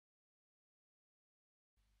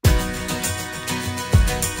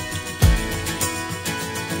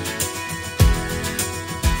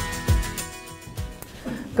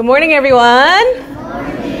Good morning, everyone. Good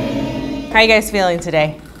morning. How are you guys feeling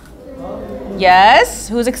today? Yes?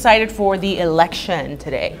 Who's excited for the election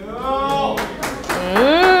today?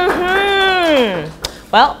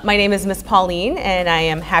 Well, my name is Miss Pauline, and I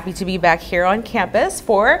am happy to be back here on campus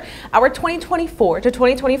for our 2024 to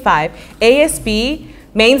 2025 ASB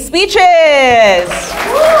main speeches.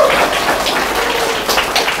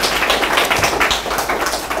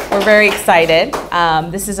 We're very excited.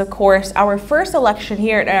 This is, of course, our first election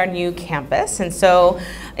here at our new campus, and so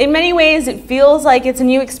in many ways it feels like it's a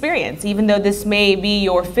new experience, even though this may be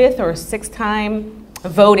your 5th or 6th time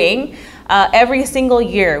voting. Every single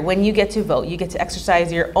year when you get to vote, you get to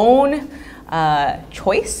exercise your own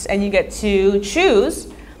choice, and you get to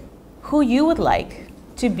choose who you would like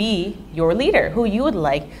to be your leader, who you would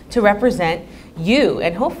like to represent you,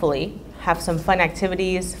 and hopefully have some fun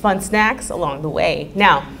activities, fun snacks along the way.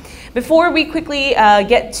 Now, before we quickly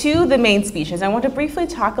get to the main speeches, I want to briefly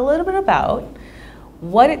talk a little bit about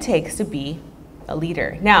what it takes to be a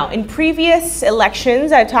leader. Now, in previous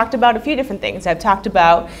elections, I've talked about a few different things. I've talked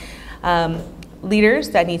about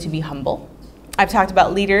leaders that need to be humble. I've talked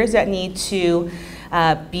about leaders that need to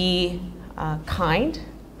be kind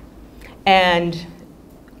and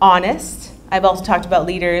honest. I've also talked about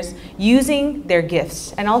leaders using their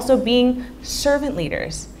gifts and also being servant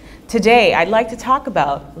leaders. Today, I'd like to talk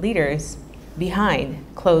about leaders behind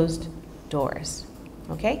closed doors.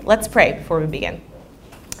 Okay, let's pray before we begin.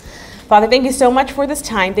 Father, thank you so much for this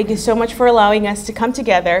time. Thank you so much for allowing us to come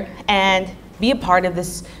together and be a part of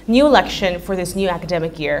this new election for this new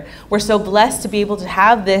academic year. We're so blessed to be able to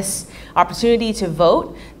have this opportunity to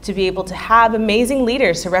vote, to be able to have amazing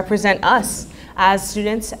leaders to represent us as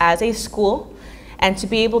students, as a school, and to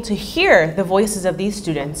be able to hear the voices of these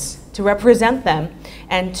students, to represent them,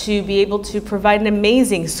 and to be able to provide an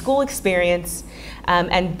amazing school experience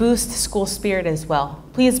and boost school spirit as well.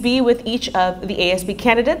 Please be with each of the ASB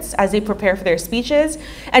candidates as they prepare for their speeches,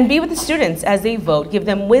 and be with the students as they vote. Give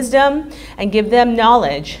them wisdom and give them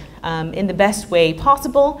knowledge in the best way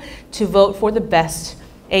possible to vote for the best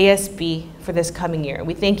ASB for this coming year.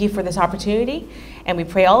 We thank you for this opportunity, and we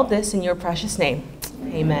pray all of this in your precious name.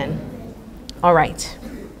 Amen. All right.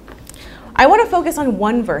 I want to focus on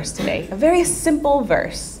one verse today, a very simple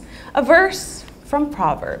verse, a verse from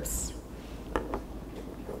Proverbs.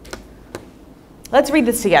 Let's read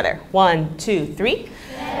this together. 1, 2, 3.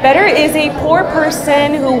 Better is a poor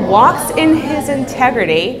person who walks in his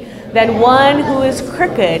integrity than one who is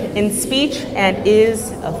crooked in speech and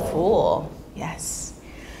is a fool. Yes.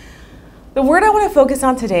 The word I want to focus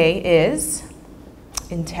on today is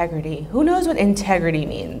integrity. Who knows what integrity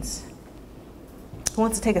means? Who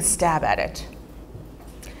wants to take a stab at it?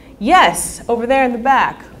 Yes, over there in the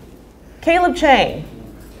back. Caleb Chang.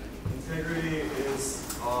 Integrity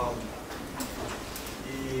is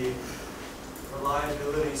the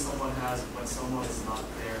reliability someone has when someone is not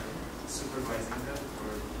there supervising them.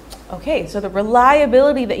 Okay, so the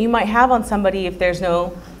reliability that you might have on somebody if there's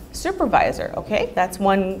no supervisor. Okay, that's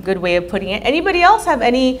one good way of putting it. Anybody else have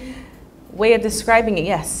any way of describing it?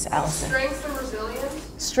 Yes, Allison. Strength and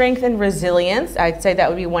resilience. Strength and resilience. I'd say that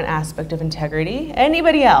would be one aspect of integrity.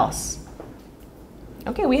 Anybody else?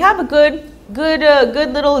 Okay, we have a good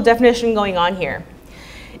little definition going on here.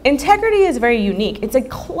 Integrity is very unique. It's a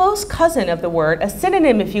close cousin of the word, a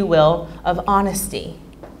synonym, if you will, of honesty,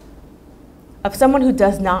 of someone who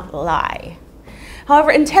does not lie.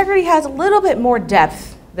 However, integrity has a little bit more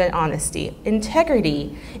depth than honesty.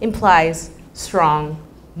 Integrity implies strong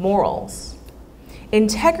morals.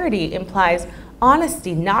 Integrity implies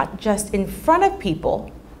honesty, not just in front of people,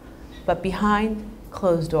 but behind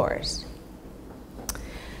closed doors.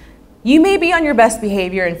 You may be on your best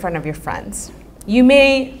behavior in front of your friends. You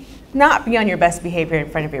may not be on your best behavior in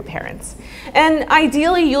front of your parents. And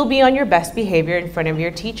ideally, you'll be on your best behavior in front of your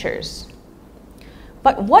teachers.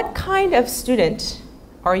 But what kind of student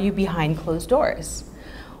are you behind closed doors?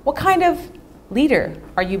 What kind of leader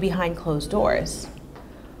are you behind closed doors?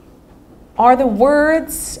 Are the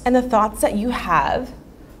words and the thoughts that you have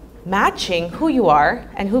matching who you are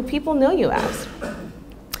and who people know you as?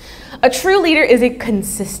 A true leader is a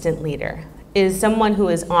consistent leader, is someone who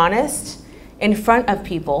is honest in front of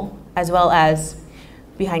people as well as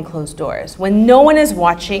behind closed doors. When no one is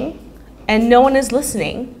watching and no one is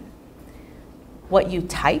listening, what you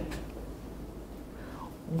type,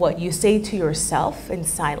 what you say to yourself in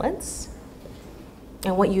silence,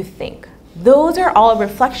 and what you think. Those are all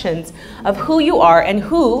reflections of who you are and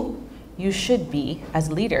who you should be as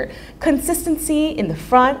a leader. Consistency in the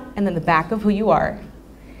front and in the back of who you are,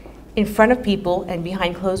 in front of people and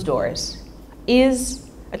behind closed doors, is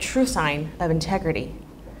a true sign of integrity.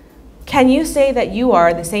 Can you say that you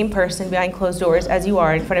are the same person behind closed doors as you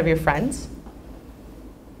are in front of your friends?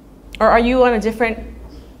 Or are you on a different,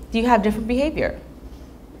 do you have different behavior?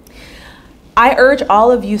 I urge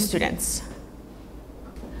all of you students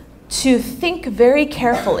to think very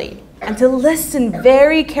carefully and to listen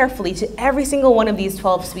very carefully to every single one of these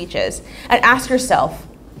 12 speeches and ask yourself,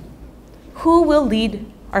 who will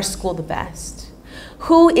lead our school the best?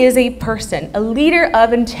 Who is a person, a leader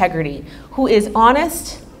of integrity, who is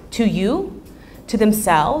honest to you, to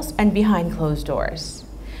themselves, and behind closed doors?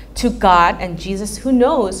 To God and Jesus, who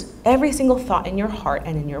knows every single thought in your heart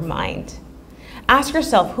and in your mind. Ask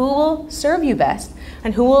yourself who will serve you best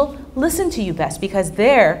and who will listen to you best, because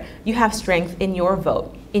there you have strength in your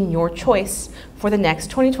vote, in your choice for the next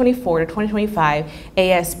 2024 to 2025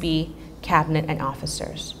 ASB cabinet and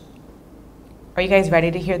officers. Are you guys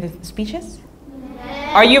ready to hear the speeches?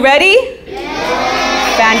 Yes. Are you ready?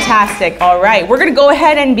 Yes. Fantastic. All right, we're going to go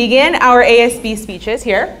ahead and begin our ASB speeches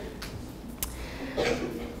here.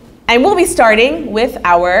 And we'll be starting with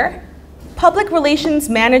our Public Relations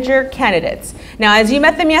Manager candidates. Now, as you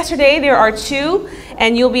met them yesterday, there are two,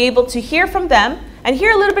 and you'll be able to hear from them and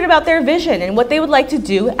hear a little bit about their vision and what they would like to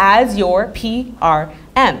do as your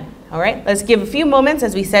PRM. All right, let's give a few moments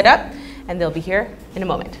as we set up, and they'll be here in a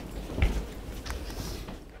moment.